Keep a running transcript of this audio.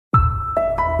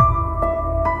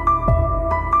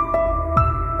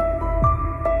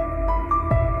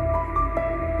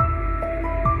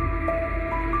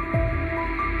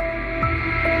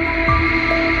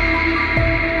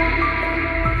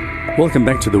Welcome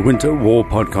back to the Winter War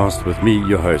Podcast with me,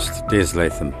 your host, Des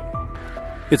Latham.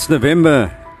 It's November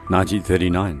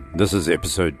 1939. This is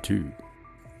episode 2.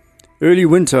 Early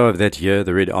winter of that year,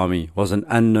 the Red Army was an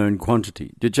unknown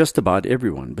quantity to just about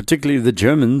everyone, particularly the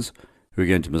Germans, who were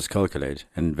going to miscalculate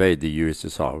and invade the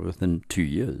USSR within 2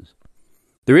 years.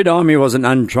 The Red Army was an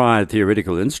untried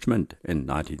theoretical instrument in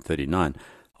 1939,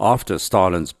 after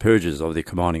Stalin's purges of the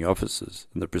commanding officers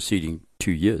in the preceding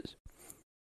 2 years.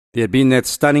 There had been that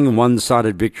stunning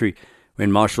one-sided victory when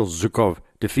Marshal Zhukov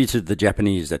defeated the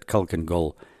Japanese at Khalkhin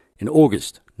Gol in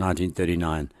August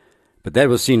 1939, but that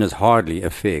was seen as hardly a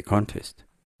fair contest.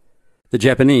 The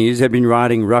Japanese had been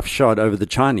riding roughshod over the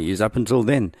Chinese up until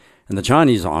then, and the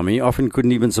Chinese army often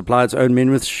couldn't even supply its own men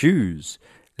with shoes,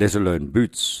 let alone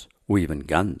boots or even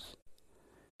guns.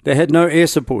 They had no air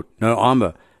support, no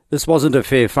armor. This wasn't a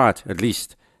fair fight, at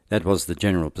least that was the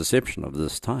general perception of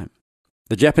this time.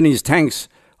 The Japanese tanks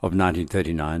of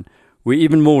 1939 were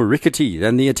even more rickety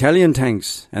than the Italian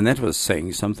tanks, and that was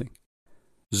saying something.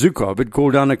 Zhukov had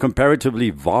called down a comparatively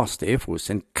vast air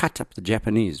force and cut up the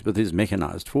Japanese with his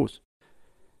mechanized force.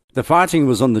 The fighting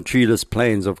was on the treeless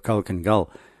plains of Khalkhin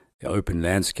Gol, the open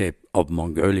landscape of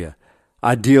Mongolia,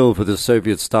 ideal for the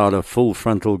Soviet style of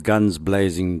full-frontal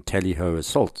guns-blazing tally-ho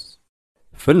assaults.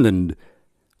 Finland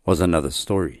was another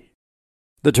story.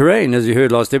 The terrain, as you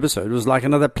heard last episode, was like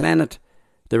another planet.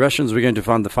 The Russians were going to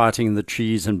find the fighting in the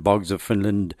trees and bogs of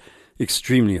Finland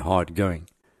extremely hard going.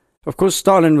 Of course,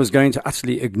 Stalin was going to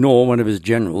utterly ignore one of his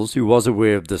generals who was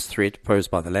aware of this threat posed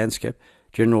by the landscape,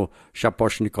 General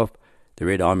Shaposhnikov, the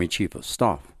Red Army Chief of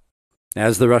Staff.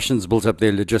 As the Russians built up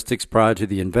their logistics prior to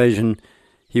the invasion,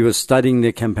 he was studying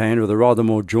their campaign with a rather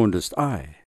more jaundiced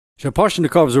eye.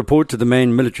 Shaposhnikov's report to the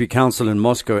main military council in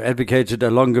Moscow advocated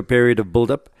a longer period of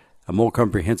build-up, a more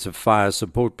comprehensive fire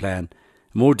support plan,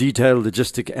 a more detailed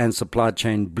logistic and supply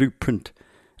chain blueprint,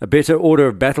 a better order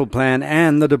of battle plan,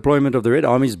 and the deployment of the Red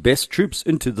Army's best troops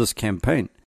into this campaign.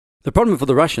 The problem for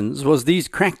the Russians was these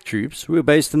crack troops were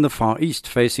based in the Far East,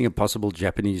 facing a possible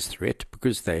Japanese threat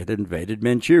because they had invaded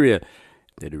Manchuria.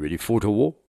 They'd already fought a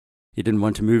war. He didn't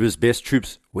want to move his best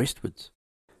troops westwards.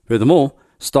 Furthermore,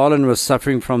 Stalin was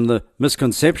suffering from the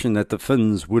misconception that the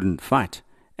Finns wouldn't fight,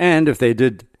 and if they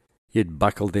did, he'd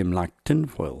buckle them like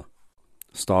tinfoil.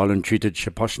 Stalin treated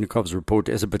Shaposhnikov's report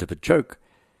as a bit of a joke.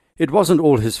 It wasn't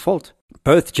all his fault.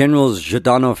 Both Generals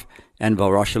Zhdanov and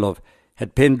Voroshilov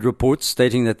had penned reports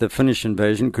stating that the Finnish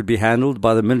invasion could be handled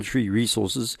by the military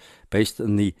resources based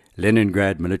in the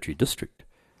Leningrad military district.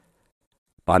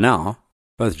 By now,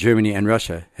 both Germany and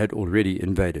Russia had already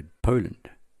invaded Poland.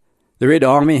 The Red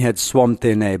Army had swamped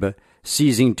their neighbor,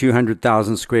 seizing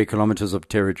 200,000 square kilometers of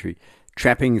territory,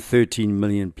 trapping 13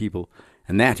 million people,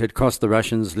 and that had cost the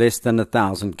Russians less than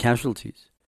 1,000 casualties.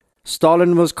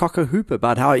 Stalin was cock-a-hoop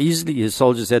about how easily his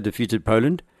soldiers had defeated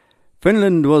Poland.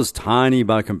 Finland was tiny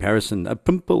by comparison, a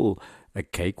pimple, a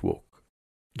cakewalk.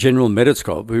 General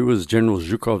Meretskov, who was General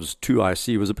Zhukov's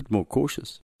 2IC, was a bit more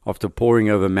cautious. After poring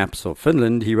over maps of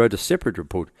Finland, he wrote a separate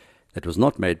report that was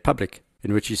not made public,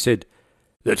 in which he said,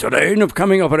 "The terrain of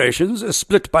coming operations is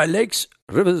split by lakes,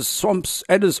 rivers, swamps,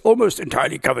 and is almost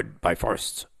entirely covered by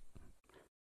forests."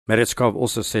 Meretskov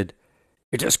also said,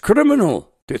 "It is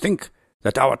criminal to think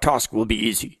that our task will be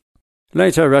easy."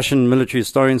 Later, Russian military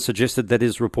historians suggested that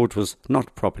his report was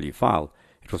not properly filed.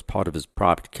 It was part of his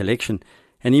private collection,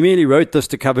 and he merely wrote this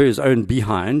to cover his own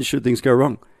behind should things go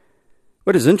wrong.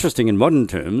 What is interesting in modern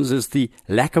terms is the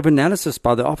lack of analysis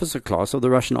by the officer class of the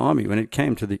Russian army when it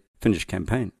came to the Finnish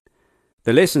campaign.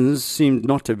 The lessons seemed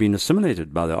not to have been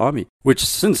assimilated by the army, which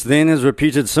since then has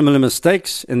repeated similar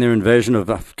mistakes in their invasion of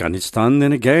Afghanistan,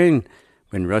 then again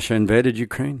when Russia invaded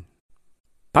Ukraine.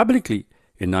 Publicly,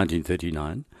 in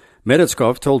 1939,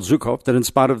 Meretskov told Zhukov that in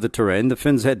spite of the terrain, the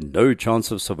Finns had no chance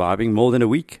of surviving more than a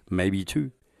week, maybe 2.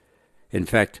 In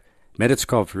fact,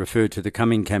 Meretskov referred to the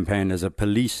coming campaign as a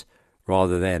police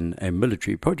rather than a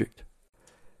military project.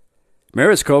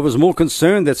 Meretskov was more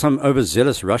concerned that some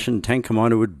overzealous Russian tank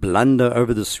commander would blunder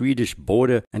over the Swedish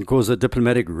border and cause a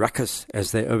diplomatic ruckus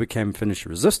as they overcame Finnish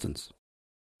resistance.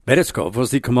 Meretskov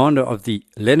was the commander of the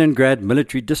Leningrad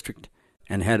military district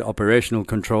and had operational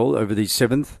control over the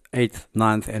 7th, 8th,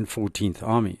 9th and 14th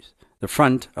armies. The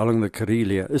front along the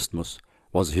Karelia Isthmus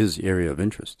was his area of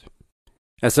interest.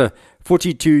 As a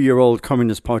 42-year-old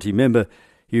Communist Party member,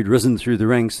 he had risen through the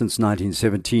ranks since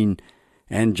 1917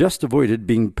 and just avoided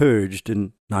being purged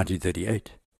in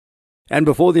 1938. And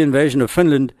before the invasion of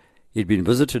Finland, he had been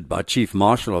visited by Chief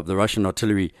Marshal of the Russian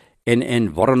Artillery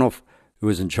N.N. Voronov, who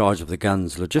was in charge of the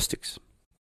gun's logistics.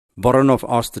 Voronov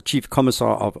asked the Chief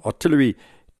Commissar of Artillery,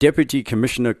 Deputy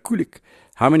Commissioner Kulik,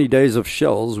 how many days of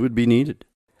shells would be needed.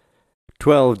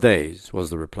 12 days,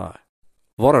 was the reply.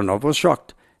 Voronov was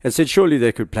shocked and said surely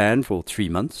they could plan for 3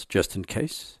 months, just in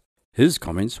case. His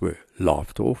comments were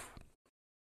laughed off.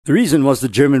 The reason was the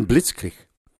German blitzkrieg.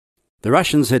 The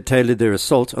Russians had tailored their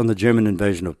assault on the German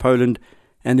invasion of Poland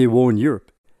and their war in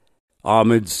Europe.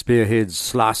 Armoured spearheads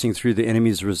slicing through the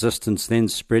enemy's resistance, then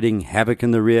spreading havoc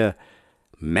in the rear,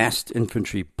 massed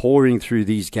infantry pouring through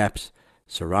these gaps,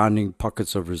 surrounding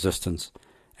pockets of resistance,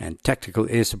 and tactical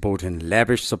air support and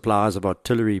lavish supplies of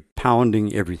artillery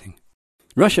pounding everything.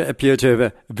 Russia appeared to have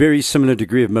a very similar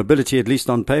degree of mobility, at least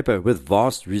on paper, with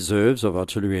vast reserves of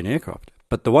artillery and aircraft.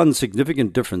 But the one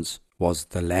significant difference was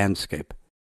the landscape,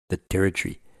 the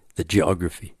territory, the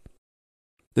geography.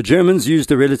 The Germans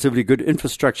used a relatively good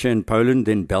infrastructure in Poland,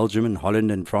 then Belgium and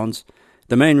Holland and France,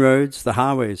 the main roads, the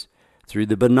highways, through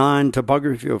the benign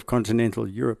topography of continental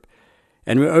Europe,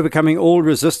 and were overcoming all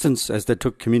resistance as they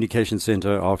took communication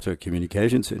center after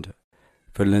communication center.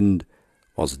 Finland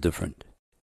was different.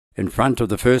 In front of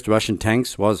the first Russian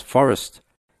tanks was forest,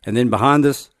 and then behind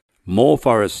this, more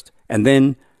forest, and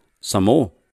then some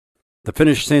more. The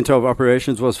Finnish center of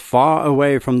operations was far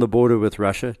away from the border with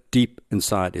Russia, deep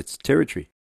inside its territory.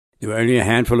 There were only a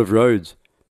handful of roads.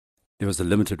 There was a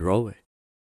limited railway.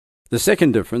 The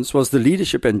second difference was the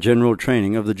leadership and general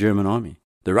training of the German army.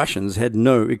 The Russians had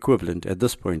no equivalent at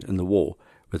this point in the war,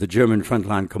 with the German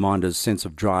frontline commanders' sense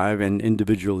of drive and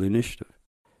individual initiative.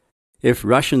 If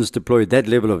Russians deployed that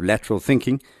level of lateral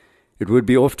thinking, it would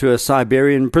be off to a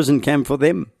Siberian prison camp for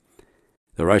them.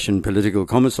 The Russian political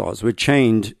commissars were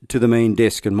chained to the main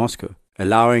desk in Moscow,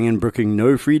 allowing and brooking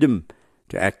no freedom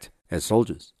to act as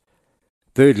soldiers.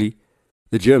 Thirdly,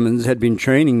 the Germans had been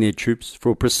training their troops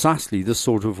for precisely this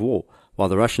sort of war, while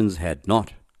the Russians had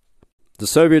not. The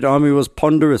Soviet army was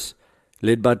ponderous,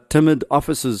 led by timid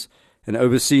officers and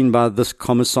overseen by this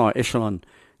commissar echelon,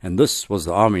 and this was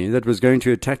the army that was going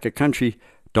to attack a country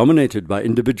dominated by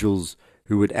individuals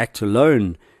who would act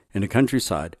alone in a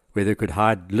countryside where they could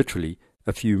hide literally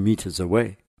a few meters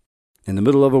away, in the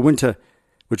middle of a winter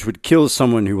which would kill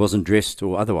someone who wasn't dressed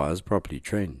or otherwise properly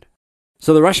trained.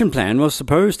 So the Russian plan was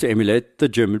supposed to emulate the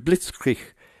German blitzkrieg,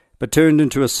 but turned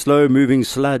into a slow-moving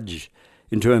sludge,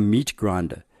 into a meat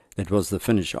grinder that was the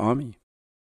Finnish army.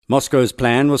 Moscow's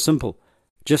plan was simple: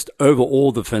 just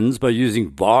overawe the Finns by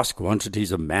using vast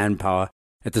quantities of manpower,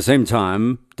 at the same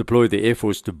time deploy the air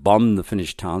force to bomb the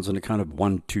Finnish towns in a kind of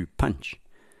 1-2 punch.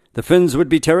 The Finns would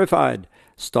be terrified.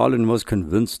 Stalin was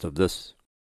convinced of this.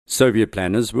 Soviet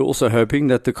planners were also hoping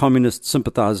that the communist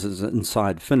sympathizers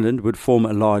inside Finland would form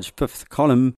a large fifth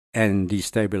column and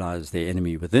destabilize their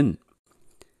enemy within.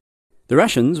 The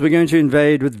Russians were going to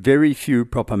invade with very few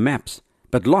proper maps,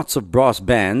 but lots of brass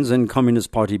bands and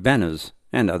Communist Party banners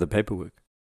and other paperwork.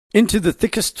 Into the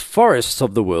thickest forests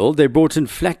of the world they brought in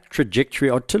flat trajectory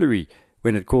artillery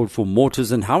when it called for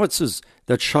mortars and howitzers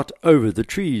that shot over the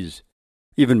trees.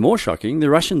 Even more shocking, the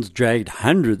Russians dragged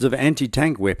hundreds of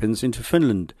anti-tank weapons into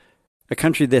Finland, a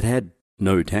country that had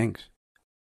no tanks.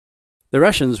 The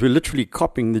Russians were literally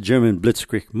copying the German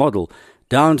blitzkrieg model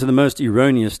down to the most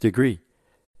erroneous degree.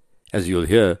 As you'll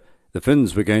hear, the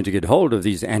Finns were going to get hold of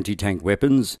these anti-tank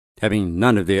weapons, having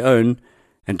none of their own,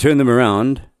 and turn them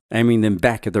around, aiming them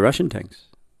back at the Russian tanks.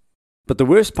 But the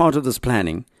worst part of this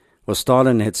planning was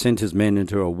Stalin had sent his men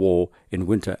into a war in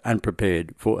winter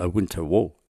unprepared for a winter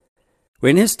war.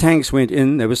 When his tanks went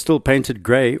in, they were still painted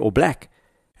grey or black,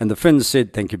 and the Finns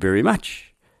said, "Thank you very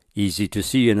much. Easy to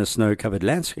see in a snow-covered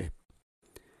landscape."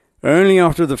 Only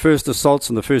after the first assaults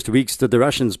in the first weeks did the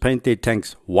Russians paint their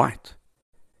tanks white.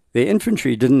 Their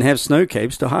infantry didn't have snow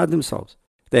capes to hide themselves.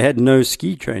 They had no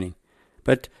ski training,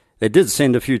 but they did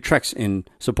send a few trucks in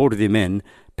support of their men,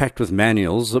 packed with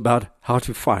manuals about how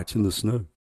to fight in the snow.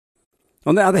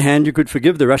 On the other hand, you could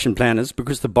forgive the Russian planners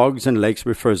because the bogs and lakes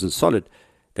were frozen solid.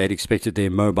 They had expected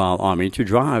their mobile army to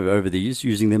drive over these,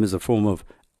 using them as a form of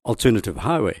alternative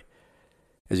highway.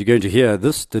 As you're going to hear,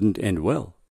 this didn't end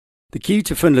well. The key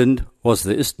to Finland was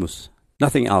the isthmus.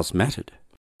 Nothing else mattered.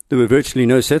 There were virtually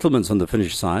no settlements on the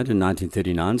Finnish side in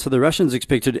 1939, so the Russians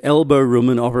expected elbow room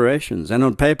in operations, and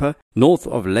on paper, north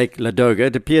of Lake Ladoga,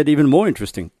 it appeared even more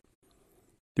interesting.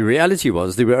 The reality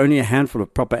was there were only a handful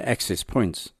of proper access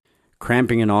points,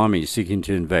 cramping an army seeking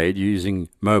to invade using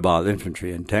mobile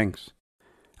infantry and tanks.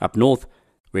 Up north,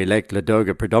 where Lake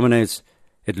Ladoga predominates,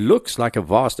 it looks like a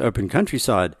vast open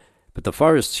countryside, but the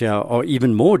forests here are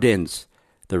even more dense,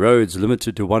 the roads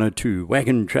limited to 1 or 2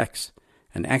 wagon tracks,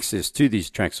 and access to these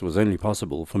tracks was only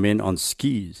possible for men on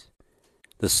skis.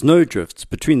 The snowdrifts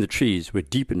between the trees were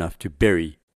deep enough to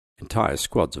bury entire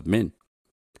squads of men.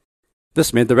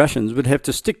 This meant the Russians would have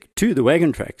to stick to the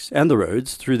wagon tracks and the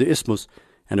roads through the isthmus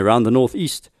and around the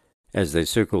northeast, as they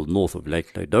circled north of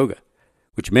Lake Ladoga,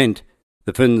 which meant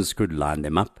the Finns could line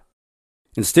them up.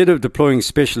 Instead of deploying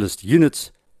specialist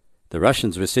units, the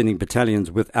Russians were sending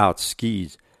battalions without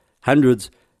skis. Hundreds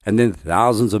and then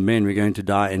thousands of men were going to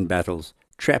die in battles,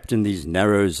 trapped in these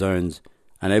narrow zones,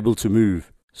 unable to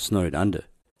move, snowed under.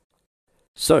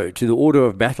 So, to the order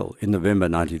of battle in November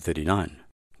 1939.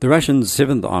 The Russian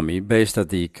 7th Army, based at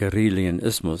the Karelian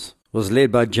Isthmus, was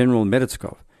led by General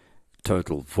Meretskov,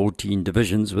 total 14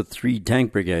 divisions with 3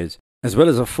 tank brigades, as well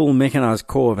as a full mechanized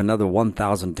corps of another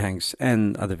 1,000 tanks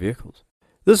and other vehicles.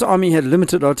 This army had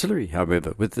limited artillery,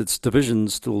 however, with its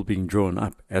divisions still being drawn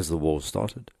up as the war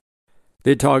started.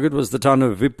 Their target was the town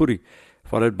of Viipuri,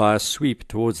 followed by a sweep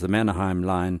towards the Mannerheim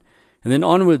line, and then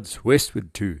onwards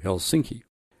westward to Helsinki.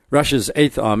 Russia's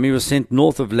 8th Army was sent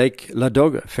north of Lake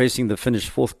Ladoga, facing the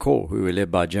Finnish 4th Corps, who were led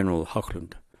by General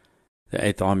Haglund. The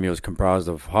 8th Army was comprised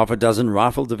of half a dozen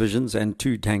rifle divisions and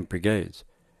 2 tank brigades.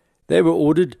 They were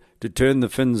ordered to turn the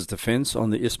Finns' defence on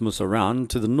the isthmus around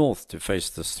to the north to face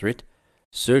this threat,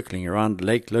 circling around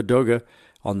Lake Ladoga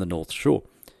on the north shore.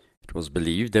 It was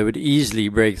believed they would easily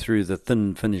break through the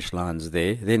thin Finnish lines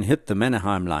there, then hit the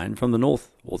Mannerheim line from the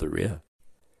north or the rear.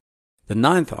 The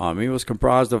 9th Army was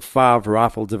comprised of 5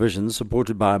 rifle divisions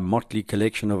supported by a motley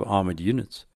collection of armoured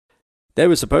units. They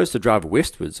were supposed to drive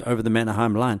westwards over the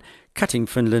Mannerheim line, cutting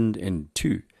Finland in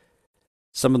 2.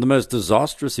 Some of the most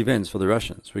disastrous events for the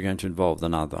Russians were going to involve the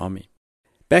 9th Army.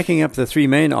 Backing up the 3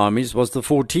 main armies was the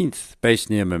 14th, based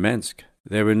near Murmansk.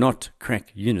 They were not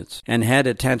crack units and had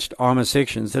attached armour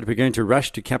sections that were going to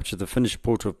rush to capture the Finnish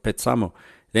port of Petsamo,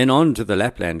 then on to the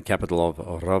Lapland capital of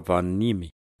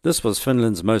Rovaniemi. This was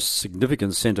Finland's most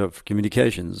significant centre of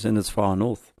communications in its far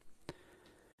north.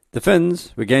 The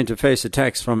Finns were going to face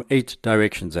attacks from 8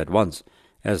 directions at once,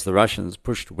 as the Russians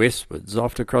pushed westwards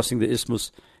after crossing the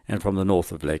isthmus and from the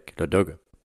north of Lake Ladoga.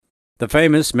 The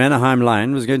famous Mannerheim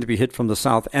line was going to be hit from the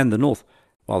south and the north,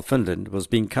 while Finland was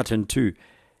being cut in 2,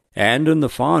 and in the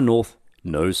far north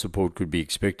no support could be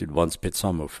expected once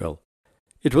Petsamo fell.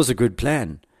 It was a good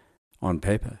plan, on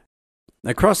paper.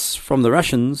 Across from the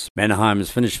Russians, Mannerheim's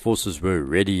Finnish forces were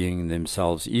readying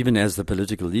themselves, even as the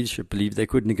political leadership believed they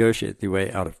could negotiate their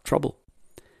way out of trouble.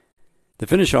 The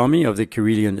Finnish army of the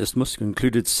Karelian Isthmus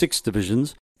included 6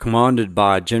 divisions, commanded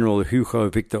by General Hugo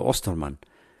Victor Osterman.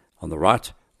 On the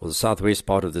right, or the southwest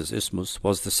part of this isthmus,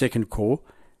 was the 2nd Corps,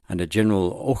 under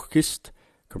General Ohlqvist,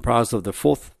 comprised of the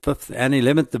 4th, 5th, and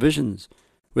 11th divisions,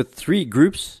 with 3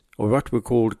 groups, or what were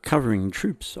called covering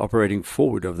troops, operating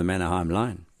forward of the Mannerheim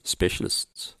line.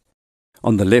 Specialists.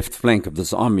 On the left flank of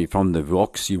this army from the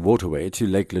Vuoksi waterway to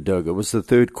Lake Ladoga was the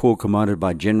 3rd Corps commanded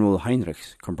by General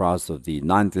Heinrichs, comprised of the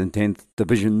 9th and 10th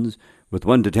divisions with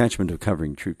 1 detachment of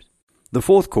covering troops. The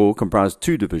 4th Corps comprised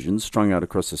 2 divisions strung out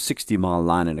across a 60-mile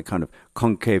line in a kind of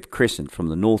concave crescent from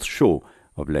the north shore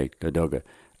of Lake Ladoga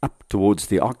up towards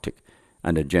the Arctic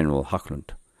under General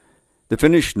Haglund. The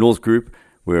Finnish North Group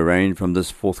were arranged from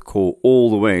this 4th Corps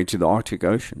all the way to the Arctic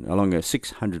Ocean along a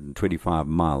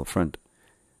 625-mile front.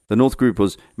 The North Group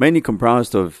was mainly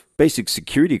comprised of basic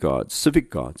security guards,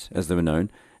 civic guards as they were known,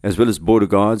 as well as border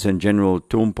guards and General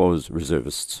Tompo's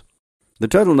reservists. The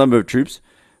total number of troops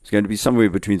was going to be somewhere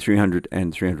between 300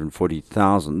 and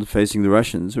 340,000, facing the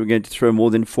Russians, who were going to throw more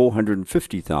than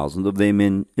 450,000 of their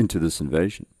men into this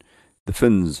invasion. The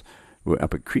Finns were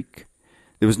up a creek.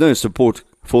 There was no support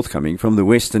forthcoming from the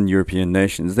Western European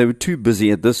nations. They were too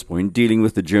busy at this point dealing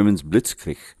with the Germans'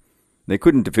 Blitzkrieg. They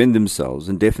couldn't defend themselves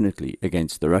indefinitely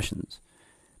against the Russians.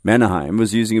 Mannerheim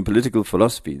was using a political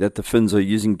philosophy that the Finns are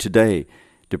using today,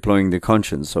 deploying the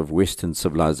conscience of Western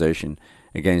civilization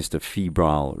against a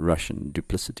febrile Russian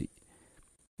duplicity.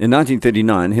 In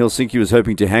 1939, Helsinki was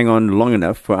hoping to hang on long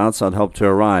enough for outside help to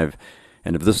arrive,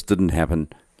 and if this didn't happen,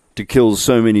 to kill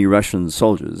so many Russian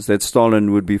soldiers that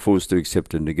Stalin would be forced to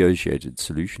accept a negotiated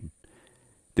solution.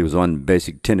 There was one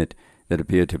basic tenet that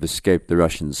appeared to have escaped the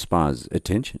Russian spies'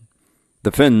 attention.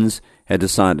 The Finns had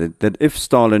decided that if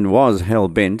Stalin was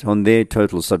hell-bent on their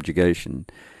total subjugation,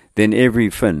 then every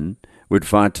Finn would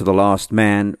fight to the last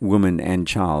man, woman, and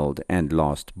child, and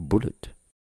last bullet.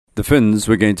 The Finns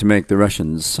were going to make the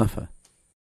Russians suffer.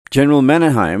 General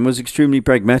Mannerheim was extremely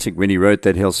pragmatic when he wrote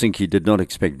that Helsinki did not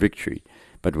expect victory,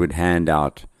 but would hand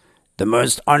out the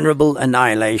most honourable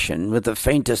annihilation with the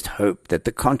faintest hope that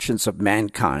the conscience of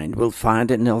mankind will find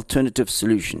an alternative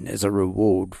solution as a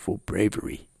reward for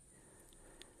bravery.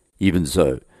 Even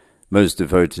so, most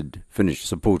devoted Finnish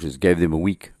supporters gave them a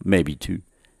week, maybe 2.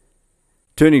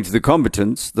 Turning to the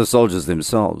combatants, the soldiers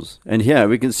themselves, and here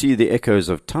we can see the echoes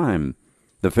of time.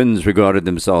 The Finns regarded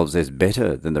themselves as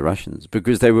better than the Russians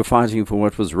because they were fighting for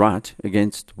what was right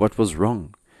against what was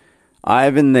wrong.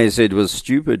 Ivan, they said, was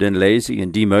stupid and lazy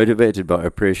and demotivated by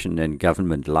oppression and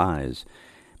government lies,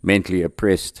 mentally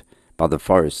oppressed by the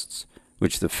forests,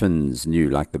 which the Finns knew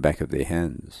like the back of their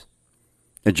hands.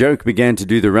 A joke began to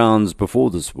do the rounds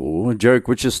before this war, a joke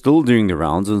which is still doing the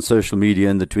rounds on social media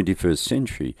in the 21st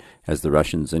century as the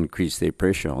Russians increase their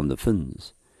pressure on the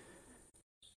Finns.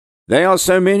 They are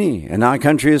so many, and our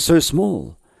country is so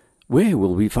small. Where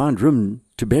will we find room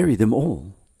to bury them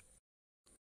all?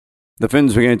 The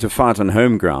Finns were going to fight on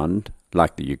home ground,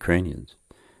 like the Ukrainians.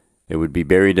 They would be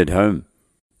buried at home.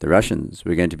 The Russians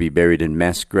were going to be buried in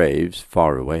mass graves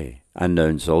far away,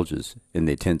 unknown soldiers in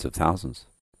their tens of thousands.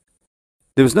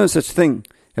 There was no such thing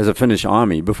as a Finnish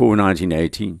army before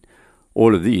 1918.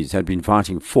 All of these had been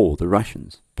fighting for the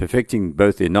Russians, perfecting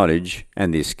both their knowledge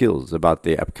and their skills about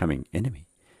their upcoming enemy.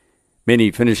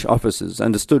 Many Finnish officers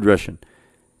understood Russian.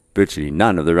 Virtually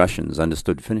none of the Russians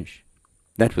understood Finnish.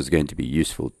 That was going to be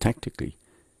useful tactically.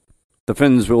 The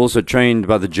Finns were also trained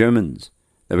by the Germans.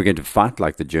 They were going to fight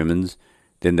like the Germans,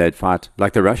 then they'd fight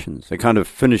like the Russians, a kind of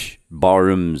Finnish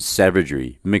barroom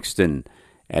savagery mixed in,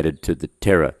 added to the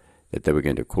terror that they were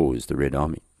going to cause the Red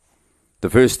Army. The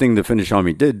first thing the Finnish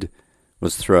army did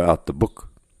was throw out the book.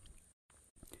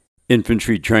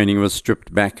 Infantry training was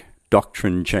stripped back,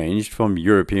 doctrine changed from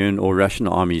European or Russian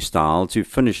army style to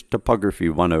Finnish topography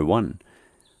 101,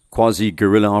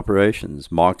 quasi-guerrilla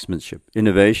operations, marksmanship,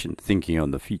 innovation, thinking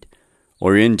on the feet,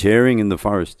 orienteering in the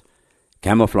forest,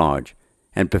 camouflage,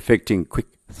 and perfecting quick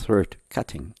throat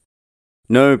cutting.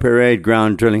 No parade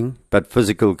ground drilling, but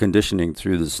physical conditioning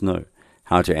through the snow.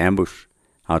 How to ambush,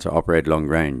 how to operate long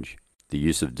range, the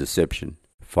use of deception,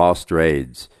 fast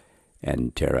raids,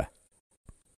 and terror.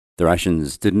 The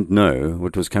Russians didn't know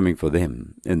what was coming for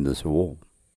them in this war.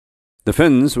 The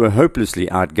Finns were hopelessly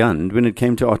outgunned when it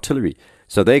came to artillery,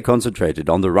 so they concentrated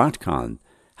on the right kind,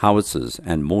 howitzers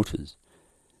and mortars.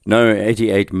 No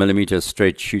 88mm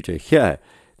straight shooter here.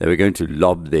 They were going to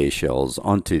lob their shells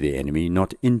onto the enemy,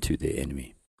 not into the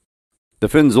enemy. The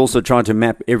Finns also tried to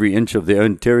map every inch of their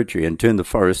own territory and turn the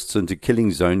forests into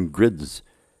killing zone grids.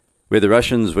 Where the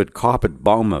Russians would carpet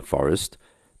bomb a forest,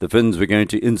 the Finns were going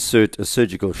to insert a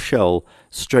surgical shell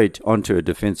straight onto a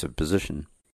defensive position.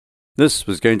 This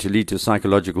was going to lead to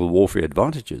psychological warfare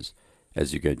advantages,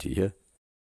 as you're going to hear.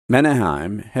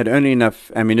 Mannerheim had only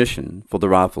enough ammunition for the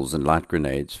rifles and light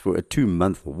grenades for a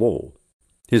 2-month war.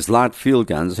 His light field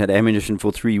guns had ammunition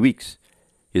for 3 weeks.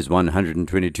 His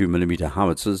 122mm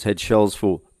howitzers had shells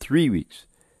for 3 weeks.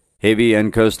 Heavy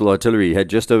and coastal artillery had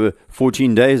just over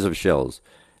 14 days of shells,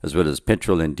 as well as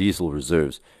petrol and diesel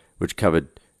reserves, which covered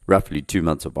roughly 2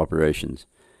 months of operations,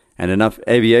 and enough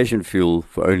aviation fuel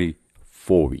for only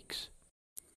 4 weeks.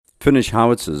 Finnish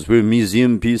howitzers were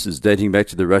museum pieces dating back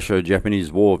to the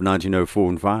Russo-Japanese War of 1904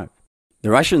 and 5. The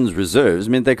Russians' reserves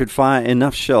meant they could fire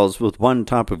enough shells with one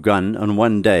type of gun on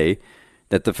one day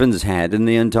that the Finns had in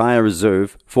the entire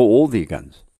reserve for all their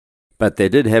guns. But they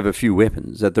did have a few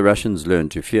weapons that the Russians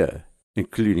learned to fear,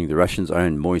 including the Russians'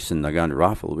 own Mosin Nagant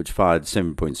rifle, which fired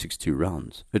 7.62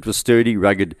 rounds. It was sturdy,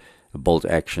 rugged, a bolt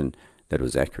action that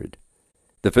was accurate.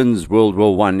 The Finns' World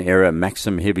War I-era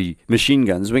Maxim heavy machine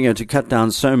guns were going to cut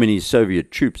down so many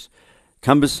Soviet troops,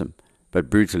 cumbersome but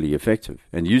brutally effective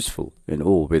and useful in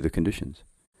all weather conditions.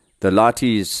 The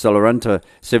Lahti Salaranta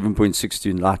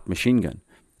 7.62 light machine gun,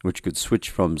 which could switch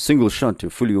from single shot to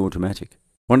fully automatic.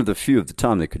 One of the few of the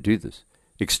time that could do this.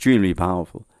 Extremely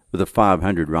powerful, with a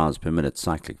 500 rounds per minute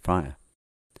cyclic fire.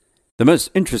 The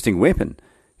most interesting weapon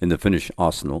in the Finnish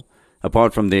arsenal,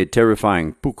 apart from their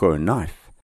terrifying Puukko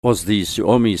knife, was the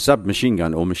Suomi submachine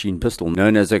gun or machine pistol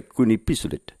known as a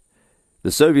Kunipistolet.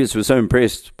 The Soviets were so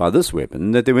impressed by this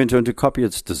weapon that they went on to copy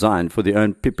its design for their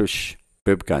own Pipish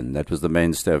burp gun that was the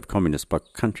mainstay of communist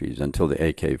bloc countries until the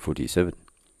AK-47.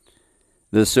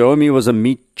 The Suomi was a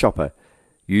meat chopper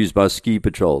used by ski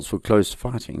patrols for close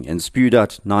fighting and spewed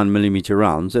out 9mm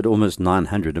rounds at almost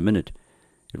 900 a minute.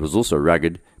 It was also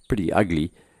rugged, pretty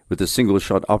ugly, with a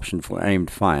single-shot option for aimed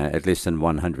fire at less than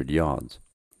 100 yards.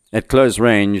 At close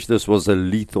range, this was a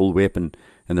lethal weapon,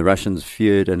 and the Russians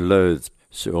feared and loathed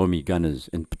Suomi gunners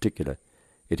in particular.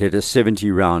 It had a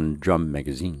 70-round drum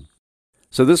magazine.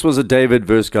 So this was a David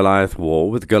versus Goliath war,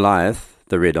 with Goliath,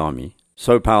 the Red Army,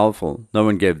 so powerful no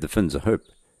one gave the Finns a hope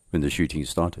when the shooting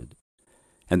started.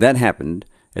 And that happened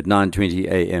at 9:20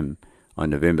 a.m. on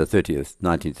November 30th,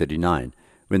 1939,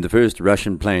 when the first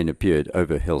Russian plane appeared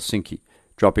over Helsinki,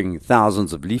 dropping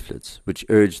thousands of leaflets which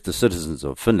urged the citizens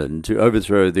of Finland to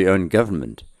overthrow their own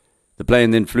government. The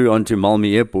plane then flew onto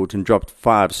Malmi airport and dropped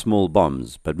 5 small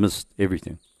bombs, but missed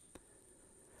everything.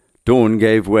 Dawn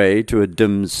gave way to a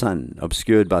dim sun,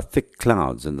 obscured by thick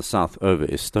clouds in the south over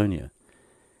Estonia.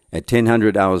 At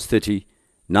 1000 hours 30,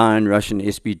 9 Russian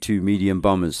SB-2 medium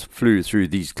bombers flew through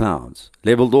these clouds,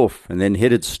 leveled off, and then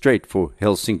headed straight for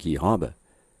Helsinki harbour.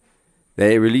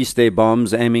 They released their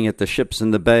bombs aiming at the ships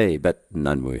in the bay, but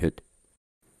none were hit.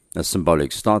 A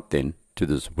symbolic start, then, to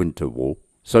this winter war.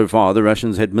 So far, the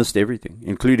Russians had missed everything,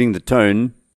 including the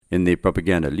tone in their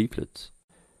propaganda leaflets.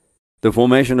 The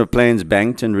formation of planes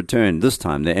banked and returned. This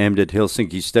time they aimed at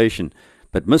Helsinki station,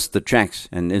 but missed the tracks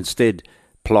and instead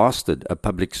plastered a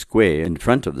public square in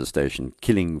front of the station,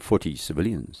 killing 40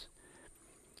 civilians.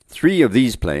 3 of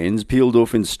these planes peeled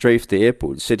off and strafed the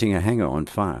airport, setting a hangar on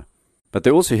fire. But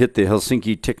they also hit the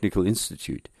Helsinki Technical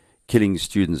Institute, killing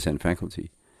students and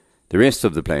faculty. The rest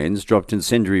of the planes dropped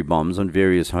incendiary bombs on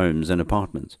various homes and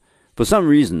apartments, for some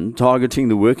reason targeting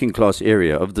the working-class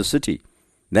area of the city.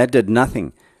 That did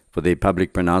nothing for their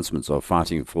public pronouncements of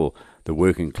fighting for the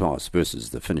working class versus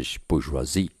the Finnish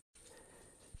bourgeoisie.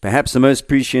 Perhaps the most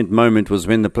prescient moment was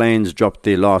when the planes dropped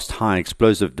their last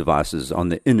high-explosive devices on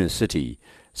the inner city,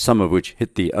 some of which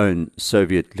hit the own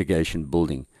Soviet legation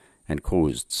building and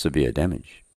caused severe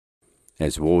damage.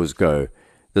 As wars go,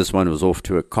 this one was off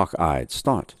to a cock-eyed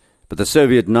start, but the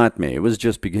Soviet nightmare was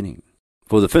just beginning.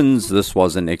 For the Finns, this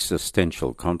was an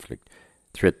existential conflict,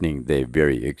 threatening their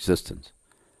very existence.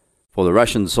 For the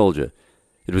Russian soldier,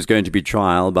 it was going to be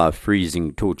trial by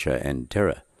freezing torture and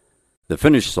terror. The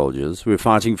Finnish soldiers were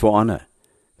fighting for honor.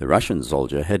 The Russian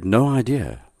soldier had no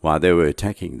idea why they were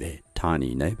attacking their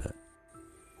tiny neighbor.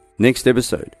 Next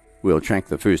episode, we'll track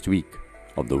the first week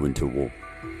of the Winter War.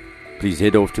 Please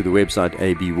head off to the website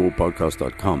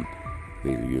abwarpodcast.com,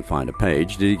 where you'll find a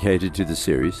page dedicated to the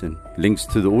series and links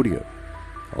to the audio.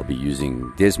 I'll be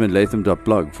using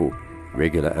desmondlatham.blog for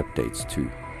regular updates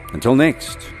too. Until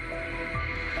next,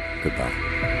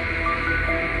 goodbye.